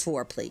judge. Number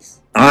 4, please.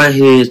 I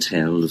hear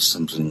tell of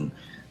something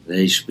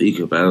they speak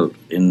about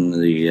in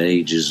the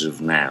ages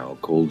of now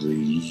called the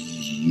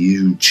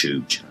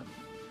YouTube channel,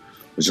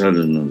 which I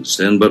don't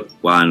understand, but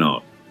why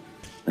not?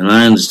 And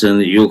I understand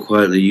that you're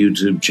quite the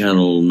YouTube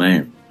channel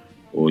man,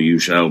 or you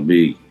shall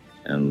be,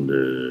 and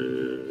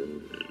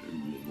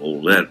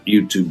all that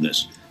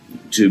YouTubeness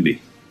to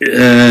be.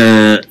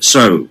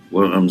 So,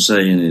 what I'm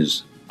saying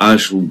is, I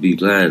shall be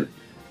glad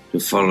to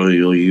follow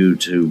your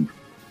YouTube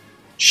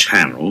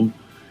channel,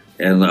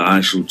 and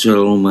I shall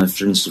tell all my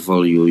friends to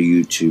follow your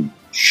YouTube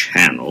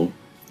channel,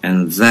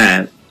 and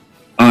that,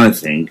 I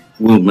think,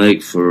 will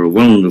make for a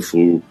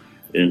wonderful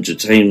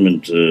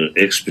entertainment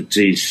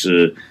expertise,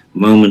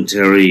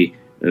 momentary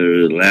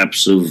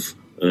lapse of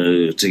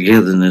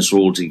togetherness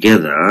all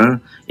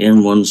together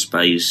in one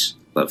space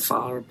but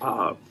far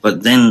apart,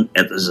 but then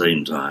at the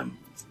same time.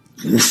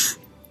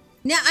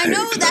 Now I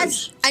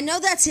know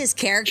that's his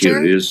character.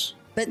 Curious,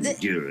 but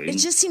it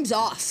just seems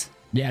off.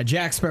 Yeah,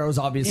 Jack Sparrow's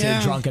obviously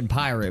a drunken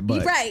pirate,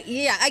 but right,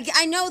 yeah,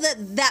 I know that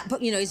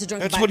he's a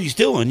drunken pirate. That's what he's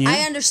doing. Yeah, I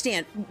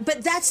understand,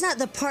 but that's not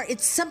the part.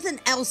 It's something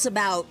else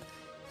about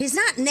he's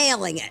not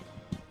nailing it.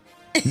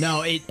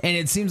 No,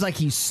 it seems like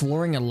he's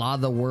slurring a lot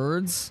of the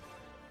words,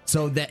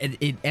 so that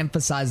it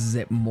emphasizes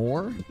it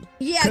more.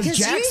 Yeah, because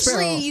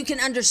usually you can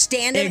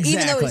understand it,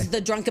 even though he's the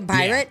drunken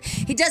pirate.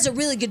 Yeah. He does a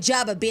really good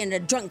job of being a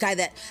drunk guy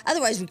that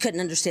otherwise we couldn't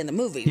understand the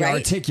movie, he right? He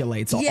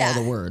articulates all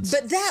the words.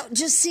 But that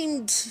just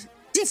seemed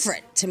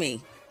different to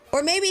me.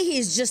 Or maybe he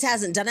just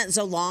hasn't done it in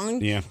so long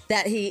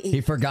that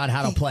he forgot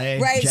how to play.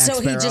 Right, Jack so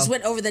Sparrow. He just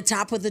went over the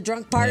top with the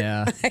drunk part.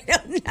 Yeah. I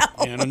don't know.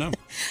 Yeah,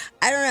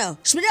 I don't know.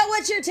 Schmidl,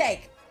 what's your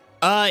take?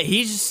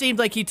 He just seemed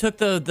like he took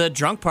the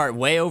drunk part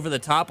way over the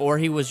top, or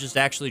he was just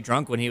actually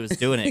drunk when he was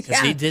doing it, because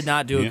he did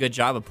not do a good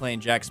job of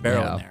playing Jack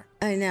Sparrow in there.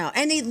 I know.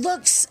 And he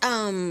looks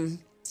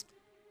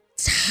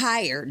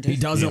tired. He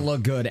doesn't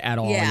look good at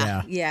all.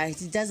 Yeah,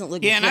 he doesn't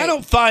look good. Yeah, and I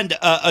don't find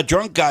a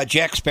drunk guy,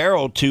 Jack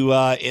Sparrow,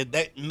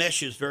 that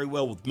meshes very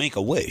well with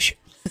Make-A-Wish.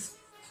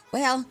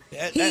 Well,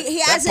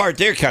 that part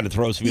there kind of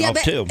throws me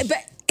off, too.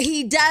 But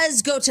he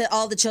does go to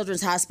all the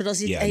children's hospitals.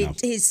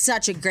 He's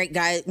such a great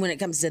guy when it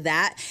comes to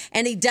that.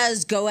 And he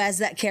does go as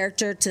that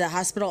character to the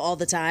hospital all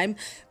the time.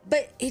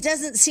 But he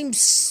doesn't seem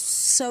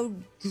so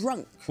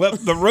drunk. Well,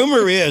 the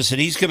rumor is that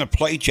he's going to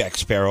play Jack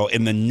Sparrow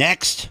in the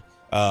next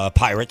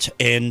Pirates.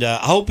 And I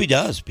hope he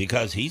does,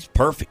 because he's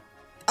perfect.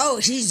 Oh,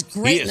 he's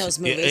great in those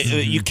movies.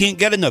 You can't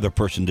get another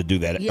person to do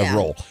that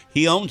role.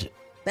 He owns it.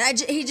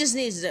 But he just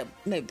needs to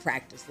maybe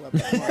practice a little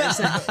bit more.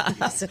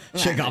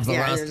 Shake off the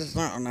rust.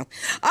 I don't know.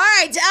 All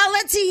right,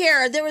 let's see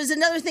here. There was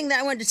another thing that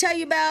I wanted to tell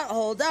you about.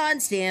 Hold on,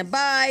 stand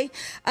by.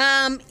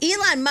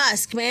 Elon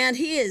Musk, man,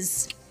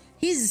 he's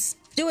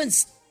doing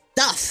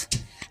stuff.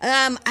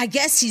 I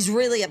guess he's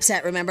really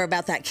upset, remember,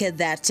 about that kid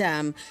that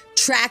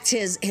tracked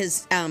his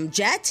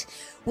jet.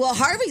 Well,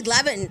 Harvey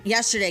Levin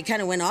yesterday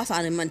kind of went off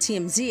on him on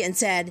TMZ and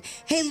said,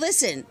 hey,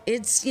 listen,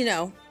 it's,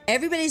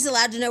 Everybody's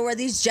allowed to know where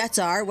these jets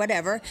are,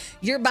 whatever.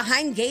 You're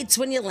behind gates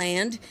when you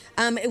land.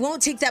 It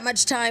won't take that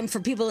much time for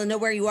people to know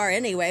where you are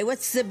anyway.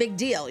 What's the big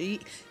deal? You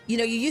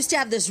used to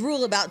have this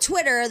rule about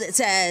Twitter that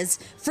says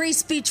free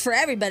speech for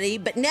everybody,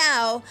 but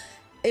now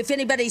if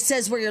anybody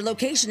says where your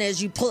location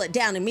is, you pull it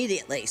down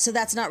immediately. So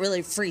that's not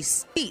really free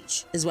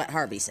speech, is what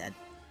Harvey said.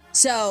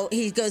 So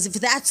he goes, if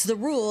that's the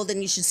rule,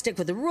 then you should stick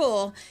with the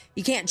rule.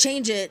 You can't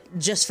change it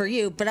just for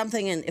you. But I'm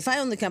thinking, if I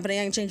own the company,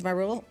 I can change my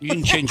rule. You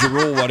can change your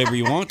rule whatever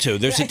you want to.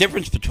 There's a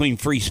difference between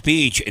free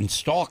speech and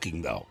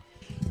stalking, though.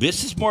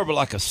 This is more of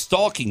like a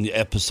stalking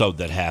episode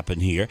that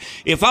happened here.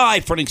 If I,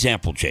 for an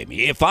example,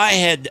 Jamie, if I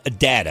had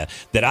data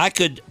that I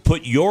could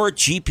put your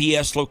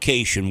GPS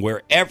location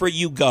wherever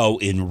you go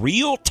in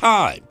real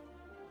time,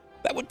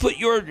 that would put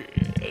your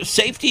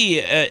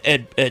safety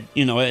at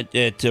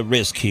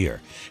risk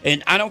here.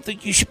 And I don't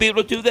think you should be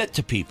able to do that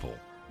to people.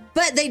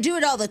 But they do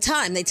it all the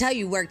time. They tell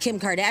you where Kim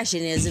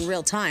Kardashian is in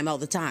real time all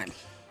the time.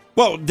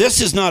 Well, this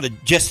is not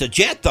just a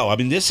jet, though. I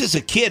mean, this is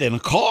a kid in a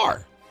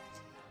car.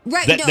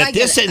 Right. That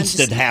this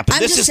incident happened.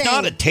 This is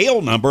not a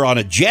tail number on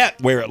a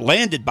jet where it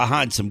landed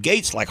behind some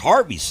gates like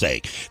Harvey's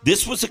saying.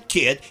 This was a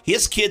kid.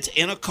 His kid's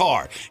in a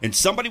car. And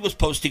somebody was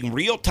posting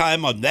real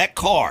time on that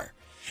car.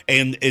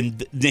 And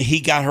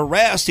he got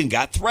harassed and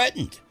got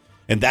threatened.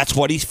 And that's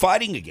what he's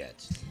fighting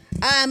against.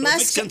 It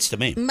makes sense to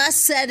me.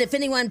 Musk said if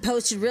anyone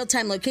posted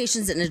real-time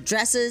locations and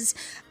addresses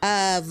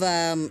of,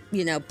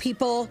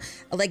 people,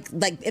 like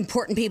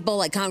important people,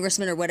 like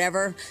congressmen or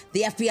whatever,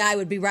 the FBI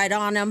would be right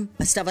on them,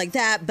 stuff like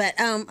that. But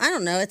I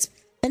don't know. It's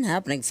been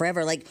happening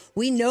forever. Like,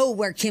 we know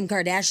where Kim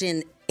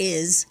Kardashian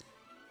is,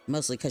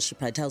 mostly because she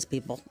probably tells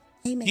people,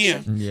 hey,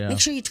 make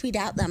sure you tweet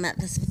out them at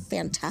this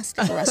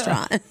fantastic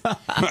restaurant.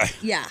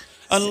 Yeah.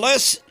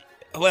 Unless...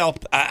 Well,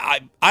 I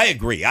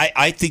agree.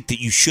 I think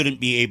that you shouldn't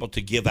be able to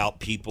give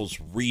out people's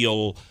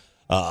real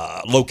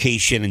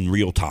location in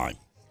real time.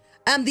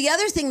 The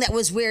other thing that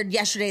was weird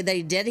yesterday that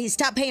he did, he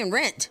stopped paying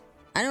rent.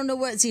 I don't know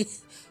what is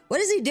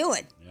he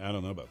doing? Yeah, I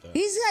don't know about that.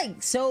 He's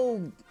like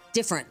so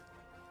different.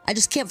 I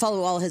just can't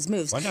follow all his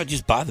moves. Why not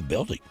just buy the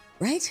building?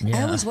 Right? Yeah.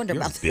 I always wonder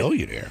about that.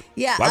 Billionaire.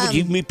 Yeah. Why would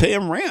you be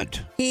paying rent?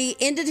 He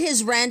ended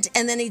his rent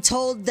and then he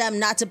told them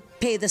not to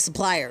pay the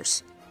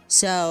suppliers.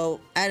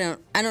 So I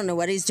don't know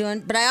what he's doing,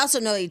 but I also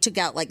know he took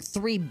out like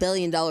 $3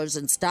 billion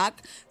in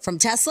stock from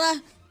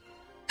Tesla.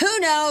 Who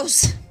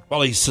knows? Well,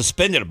 he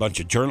suspended a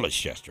bunch of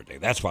journalists yesterday.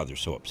 That's why they're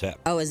so upset.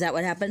 Oh, is that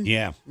what happened?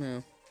 Yeah.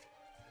 No.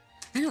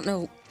 I don't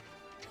know.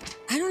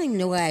 I don't even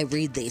know why I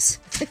read these.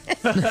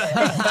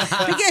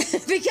 because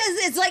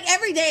it's like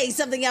every day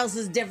something else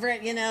is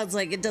different. It's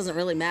like it doesn't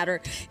really matter.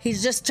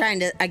 He's just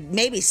trying to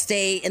maybe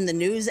stay in the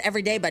news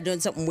every day by doing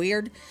something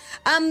weird.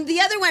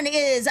 The other one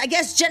is, I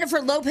guess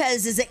Jennifer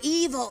Lopez is an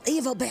evil,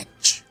 evil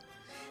bitch.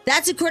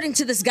 That's according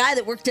to this guy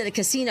that worked at a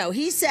casino.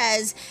 He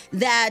says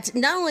that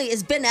not only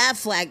is Ben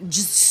Affleck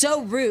just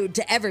so rude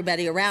to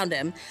everybody around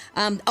him,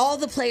 all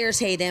the players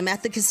hate him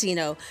at the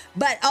casino,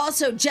 but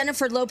also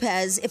Jennifer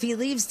Lopez, if he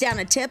leaves down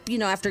a tip,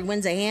 after he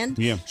wins a hand,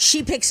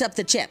 she picks up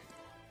the chip.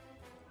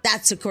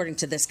 That's according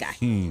to this guy.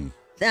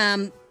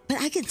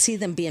 But I could see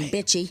them being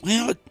bitchy.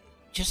 Well, it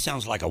just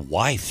sounds like a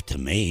wife to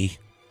me.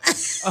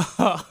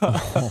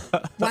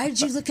 Why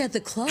did you look at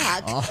the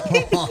clock?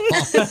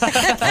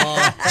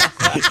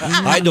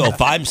 I know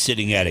if I'm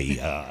sitting at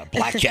a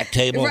blackjack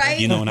table,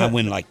 right? And I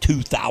win like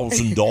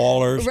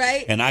 $2,000,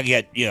 right? And I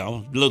get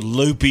a little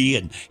loopy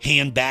and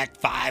hand back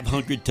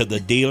 $500 to the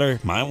dealer,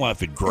 my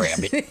wife would grab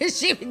it.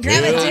 She would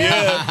grab it too.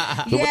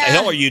 Yeah. So what the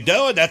hell are you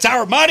doing? That's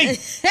our money.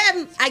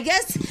 I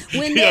guess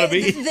when they're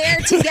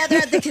together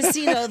at the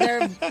casino,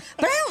 but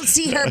I don't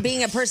see her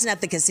being a person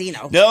at the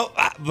casino. No,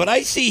 but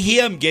I see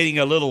him getting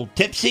a little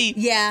tipsy.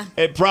 Yeah.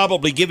 And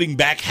probably giving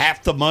back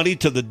half the money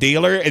to the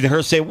dealer and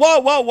her saying,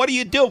 whoa, what are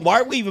you doing? Why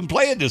are we even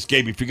playing this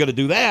game if you're going to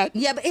do that?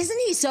 Yeah, but isn't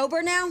he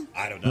sober now?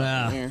 I don't know.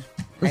 Yeah,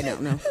 I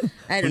don't know.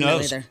 I don't know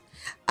either.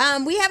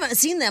 We haven't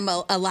seen them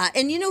a lot.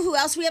 And you know who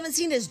else we haven't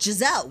seen is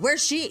Giselle.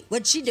 Where's she?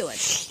 What's she doing?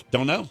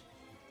 Don't know.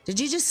 Did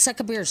you just suck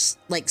up your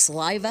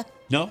saliva?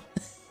 No.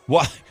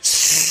 What?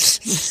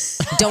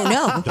 Don't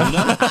know. Don't know.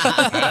 All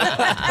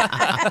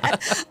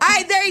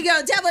right, there you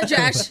go. Tablet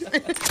trash.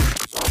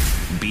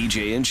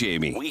 BJ and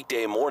Jamie,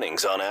 weekday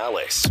mornings on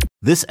Alice.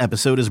 This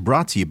episode is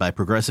brought to you by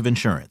Progressive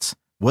Insurance.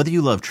 Whether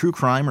you love true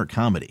crime or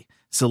comedy,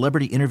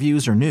 celebrity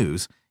interviews or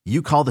news,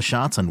 you call the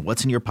shots on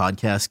what's in your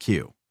podcast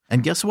queue.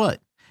 And guess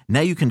what? Now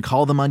you can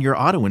call them on your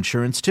auto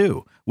insurance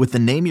too with the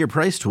Name Your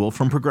Price tool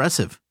from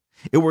Progressive.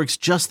 It works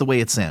just the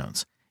way it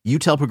sounds. You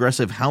tell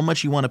Progressive how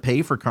much you want to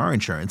pay for car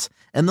insurance,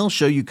 and they'll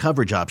show you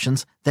coverage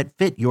options that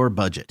fit your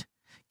budget.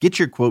 Get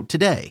your quote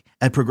today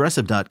at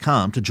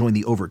Progressive.com to join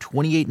the over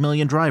 28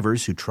 million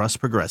drivers who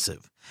trust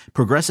Progressive.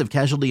 Progressive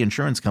Casualty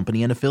Insurance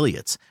Company and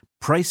Affiliates.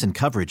 Price and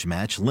coverage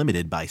match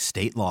limited by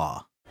state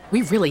law.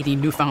 We really need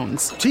new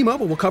phones.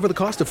 T-Mobile will cover the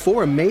cost of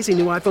 4 amazing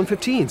new iPhone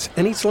 15s,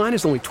 and each line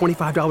is only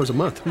 $25 a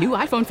month. New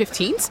iPhone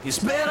 15s? It's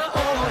better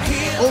over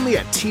here. Only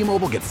at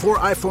T-Mobile, get 4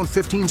 iPhone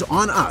 15s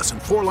on us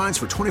and 4 lines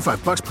for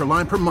 $25 per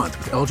line per month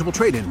with eligible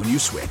trade-in when you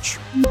switch.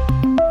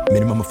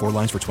 Minimum of 4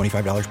 lines for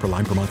 $25 per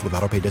line per month with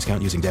autopay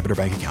discount using debit or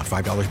bank account.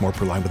 $5 more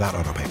per line without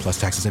autopay, plus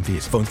taxes and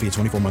fees. Phone fee at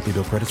 24 monthly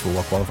bill credits for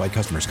well-qualified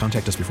customers.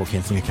 Contact us before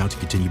canceling account to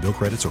continue bill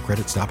credits or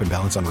credit stop and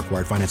balance on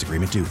required finance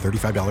agreement due.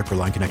 $35 per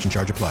line connection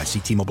charge applies. See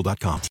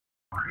T-Mobile.com.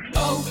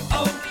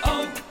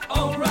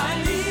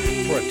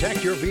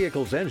 Protect your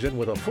vehicle's engine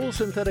with a full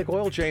synthetic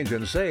oil change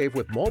and save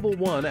with Mobile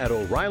One at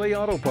O'Reilly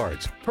Auto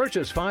Parts.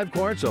 Purchase 5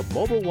 quarts of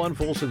Mobile One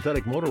full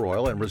synthetic motor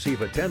oil and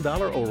receive a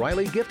 $10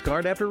 O'Reilly gift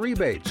card after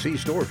rebate. See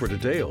store for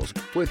details.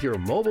 With your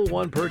Mobile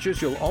One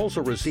purchase, you'll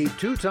also receive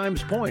 2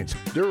 times points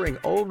during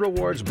O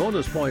Rewards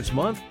Bonus Points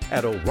Month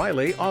at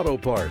O'Reilly Auto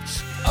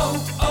Parts.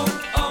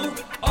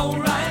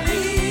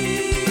 O'Reilly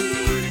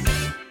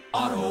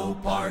Auto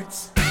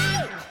Parts.